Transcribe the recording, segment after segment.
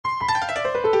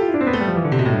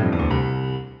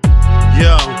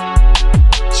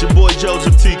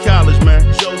Joseph T. College, man.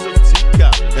 Joseph T.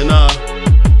 College. And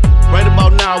right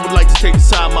about now, I would like to take the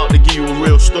time out to give you a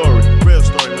real story. Real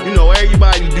story, man. You know,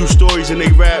 everybody do stories in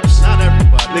they raps. Not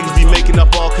everybody. Niggas be making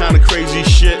up all kind of crazy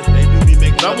shit. They do be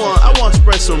making up. I want to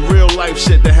spread some real life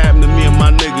shit that happened to me and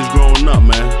my niggas growing up,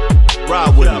 man.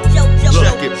 Ride with me.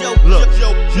 Check it. Look,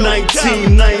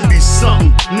 1990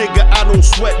 something. Nigga, I don't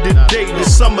sweat the day. The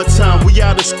summertime, we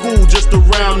out of school just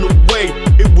around the way.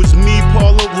 It was me,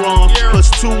 Paul and Ron,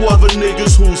 plus two other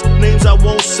niggas whose names I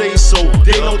won't say, so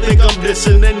they don't think I'm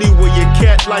dissing anyway. You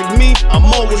cat like me, I'm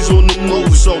always on the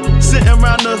move. So sitting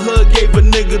around the hood gave a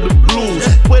nigga the blues.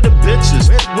 Where the bitches?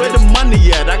 Where the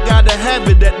money at? I gotta have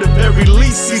it at the very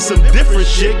least. See some different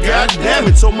shit. God damn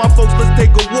it. Told my folks, let's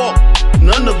take a walk.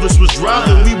 None of us was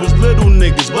driving, we was little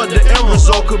niggas, but the end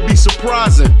result could be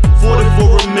surprising. 40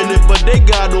 for a minute, but they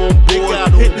got on board.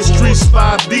 Hit the streets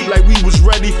 5 deep like we was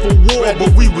ready for war, but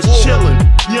we was chillin'.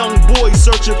 Young boys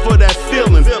searching for that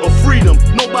feeling of freedom.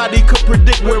 Nobody could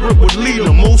predict where it would lead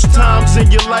them. Most times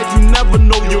in your life, you never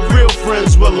know your real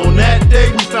friends. Well, on that day,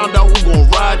 we found out who gon'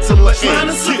 ride till the end. Trying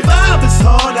to survive is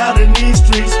hard out in these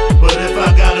streets, but if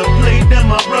I got a plate, then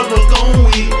my brother gon'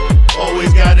 eat.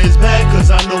 Always got his back, cause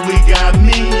I know we got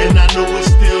me, and I know it's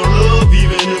still love,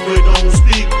 even if we don't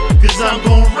speak. Cause I'm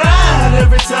gon' ride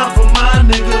every time for my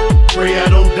nigga. Pray I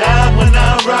don't die when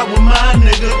I ride with my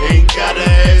nigga. Ain't gotta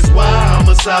ask why,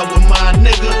 I'ma side with my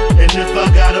nigga. And if I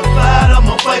gotta fight,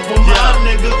 I'ma fight for my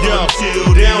nigga.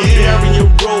 Until down Darien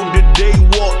Road, the day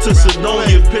walk to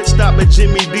Sedonia. Pit stop at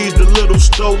Jimmy D's, the little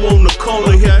store on the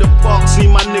corner. Hit the park, see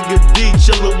my nigga D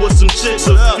chillin' with some chicks.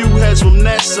 A few heads from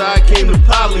that side came to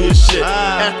Polly and shit.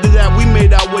 After that, we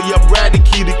made our way up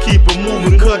Radicke to keep it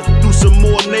moving. Cut through some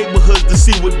more neighborhoods to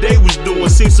see what they was doing.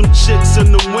 Seen some chicks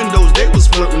in the windows, they was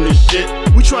flirting and shit.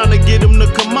 We tryna get them to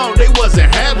come out, they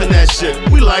wasn't having that shit.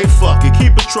 We like, fuck it,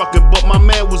 keep it truckin', but my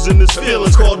man was in his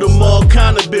feelings. Called them all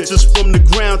kind of bitches from the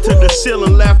ground to the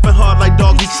ceiling. Laughing hard like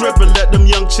dog, you trippin', let them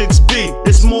young chicks be.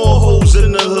 It's more hoes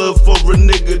in the hood for a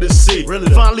nigga to see.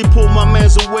 Finally pulled my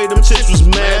mans away, them chicks was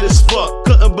mad as fuck.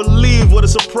 Couldn't believe what a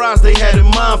surprise they had in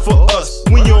mind for us.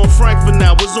 When you're on Frankfurt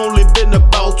now, it's only been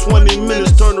about 20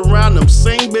 minutes. Turn around, them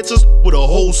same bitches with a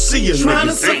whole sea of niggas. Trying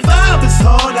to survive is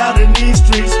hard out in these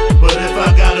streets, but if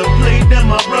I got a plate, then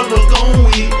my brother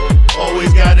gon' eat.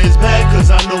 Always got his back, cause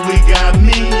I know we got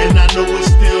me, and I know it's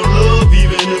still love,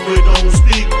 even if we don't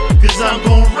speak. Cause I'm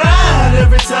gon' ride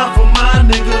every time for my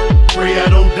nigga. Pray I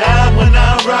don't die when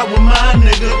I ride with my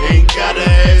nigga. Ain't gotta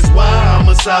ask why,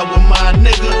 I'ma side with my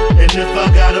nigga. And if I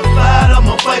gotta fight,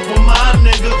 I'ma fight for my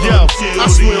nigga. Yo, I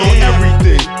swear on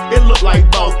everything, it looked like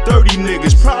about 30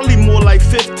 niggas. Probably more like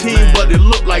 15, but it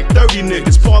looked like 30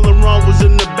 niggas. Paul and Ron was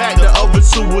in the back, the other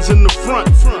two was in the front.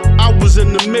 I was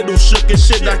in the middle, shook and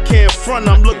shit I can't front.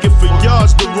 I'm looking for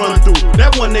yards to run through.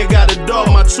 That one they got a dog,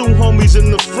 my two homies in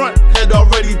the front had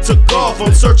already took off.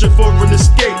 I'm searching for an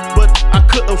escape, but I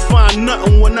couldn't find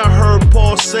nothing when I heard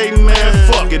Paul say,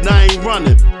 man, fuck it, I ain't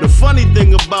running. The funny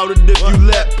thing about it, if you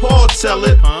let Paul tell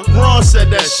it, Ron said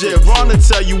that shit. Ron will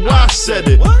tell you why I said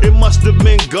it. It must have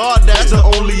been God, that's the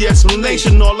only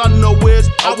explanation. All I know is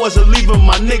I wasn't leaving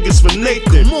my niggas for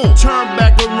Nathan. Turn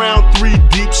back around 3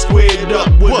 deep, squared up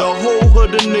with a whole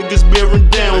hood of niggas bearing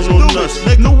down on us.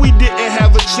 Knew we didn't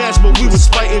have a chance, but we was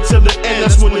fighting till the end.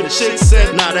 That's when the chick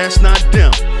said, nah, that's not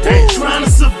them. Hey, trying to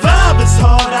survive is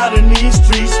hard out in these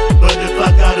streets, but if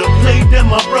I got a plate, then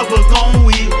my brother gon'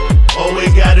 eat.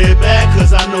 Always got it back,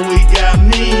 cause I know he got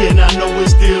me, and I know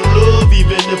it's still love,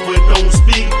 even if we don't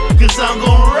speak. Cause I'm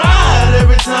gon' ride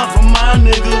every time for my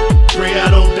nigga. Pray I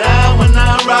don't die when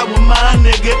I ride with my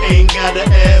nigga. Ain't gotta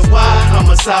ask why,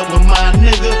 I'ma side with my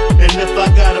nigga. And if I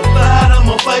gotta fight,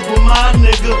 I'ma fight for my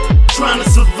nigga. Trying to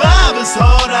survive is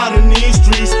hard out in these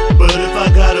streets, but if I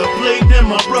got a plate, then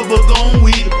my brother gon'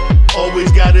 eat.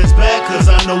 Always got his back, cause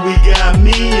I know we got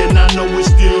me, and I know it's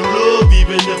still love,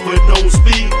 even if we don't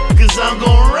speak. Cause I'm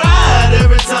gon' ride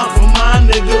every time for my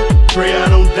nigga. Pray I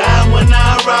don't die when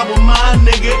I ride with my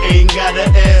nigga. Ain't gotta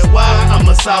ask why,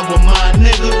 I'ma side with my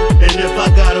nigga. And if I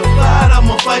gotta fight,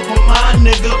 I'ma fight for my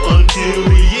nigga.